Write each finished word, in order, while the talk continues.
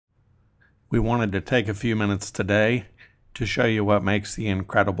We wanted to take a few minutes today to show you what makes the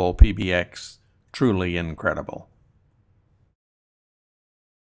incredible PBX truly incredible.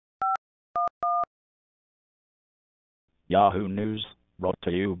 Yahoo News, brought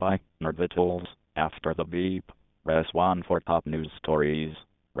to you by Nerdvitals. After the beep, press 1 for top news stories,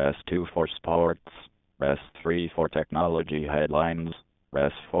 press 2 for sports, press 3 for technology headlines,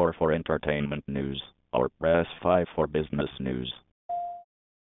 press 4 for entertainment news, or press 5 for business news.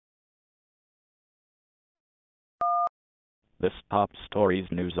 This top stories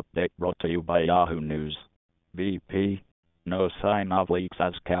news update brought to you by Yahoo News. VP, no sign of leaks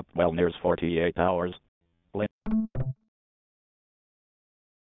as cap well nears 48 hours.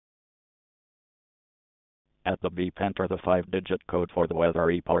 At the beep, enter the 5-digit code for the weather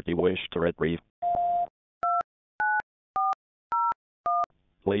report you wish to retrieve.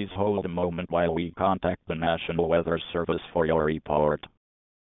 Please hold a moment while we contact the National Weather Service for your report.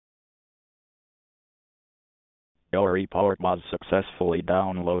 Your report was successfully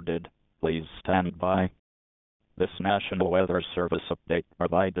downloaded. Please stand by. This National Weather Service update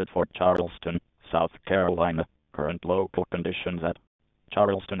provided for Charleston, South Carolina. Current local conditions at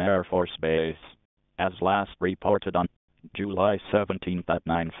Charleston Air Force Base. As last reported on July 17th at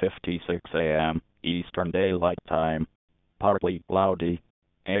 9:56 a.m. Eastern Daylight Time. Partly cloudy,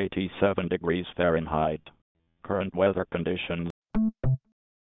 87 degrees Fahrenheit. Current weather conditions.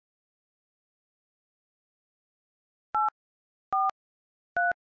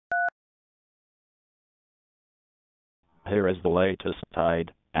 Here is the latest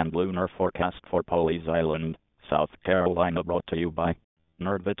tide and lunar forecast for Pawleys Island, South Carolina, brought to you by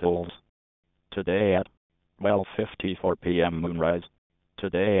Nerdvitals. Today at 12:54 p.m. moonrise.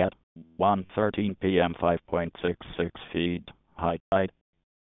 Today at 1:13 p.m. 5.66 feet high tide.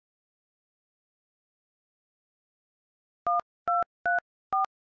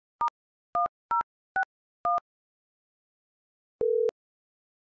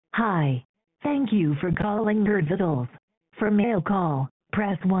 Hi. Thank you for calling Nerdvitals. For mail call,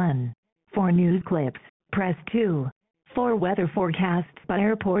 press 1. For news clips, press 2. For weather forecasts by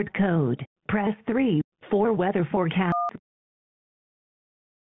airport code, press 3. For weather forecast.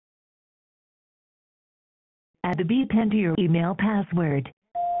 At the beep, enter your email password.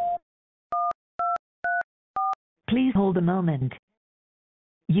 Please hold a moment.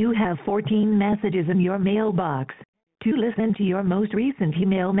 You have 14 messages in your mailbox. To listen to your most recent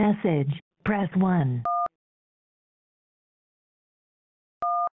email message, press 1.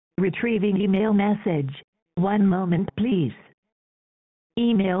 Retrieving email message. One moment, please.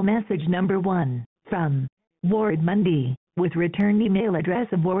 Email message number 1, from Ward Mundy, with return email address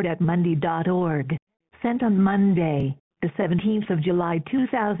of ward@mundy.org. Sent on Monday, the 17th of July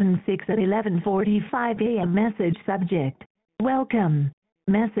 2006 at 11:45 a.m. Message subject: Welcome.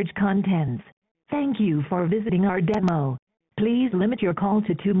 Message contents: Thank you for visiting our demo. Please limit your call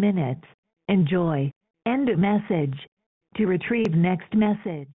to 2 minutes. Enjoy. End of message. To retrieve next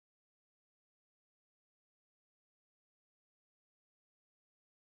message,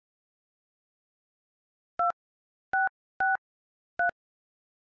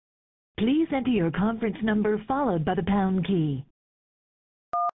 please enter your conference number followed by the pound key.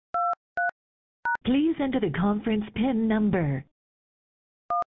 Please enter the conference PIN number.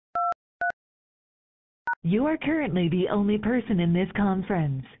 You are currently the only person in this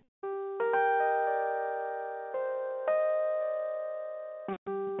conference.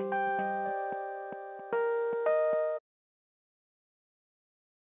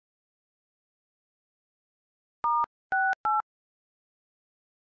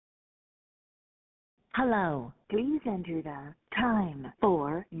 Hello. Please enter the time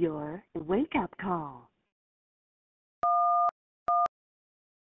for your wake-up call.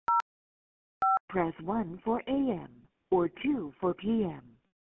 Press 1 for AM, or 2 for PM,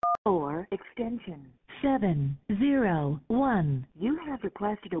 or extension 701. You have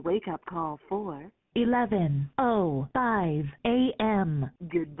requested a wake-up call for 11:05 AM.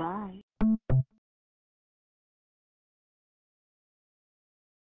 Goodbye.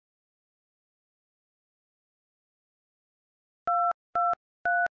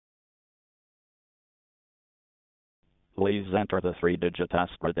 Please enter the 3-digit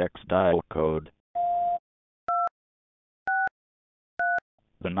Astrodex dial code.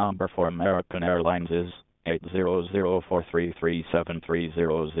 The number for American Airlines is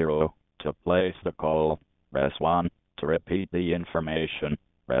 800-433-7300. To place the call, press 1. To repeat the information,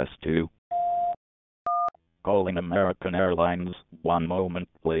 press 2. Calling American Airlines. One moment,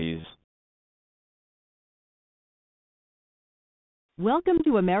 please. Welcome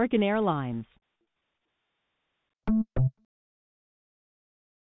to American Airlines.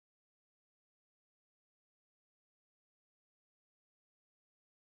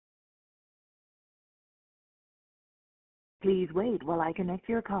 Please wait while I connect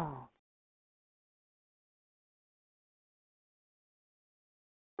your call.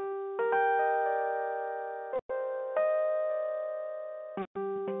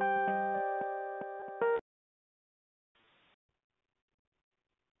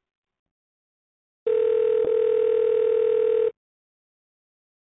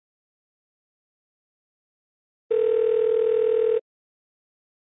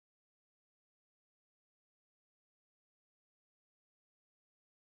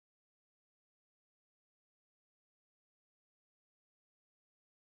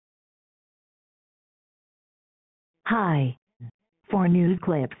 Hi. For news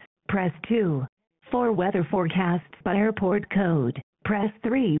clips, press 2. For weather forecasts by airport code, press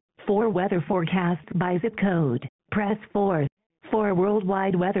 3. For weather forecasts by zip code, press 4. For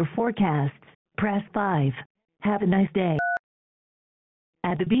worldwide weather forecasts, press 5. Have a nice day.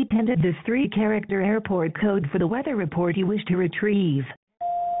 At the beep end of this 3-character airport code for the weather report you wish to retrieve.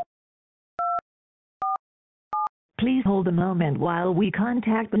 Please hold a moment while we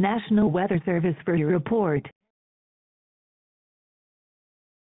contact the National Weather Service for your report.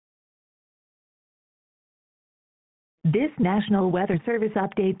 This National Weather Service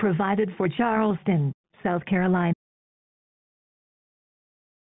update provided for Charleston, South Carolina.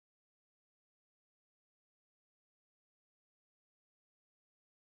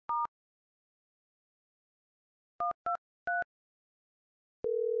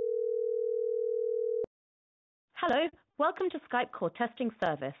 Hello, welcome to Skype call testing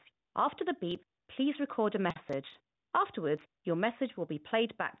service. After the beep, please record a message. Afterwards, your message will be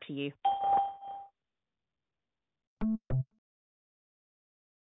played back to you.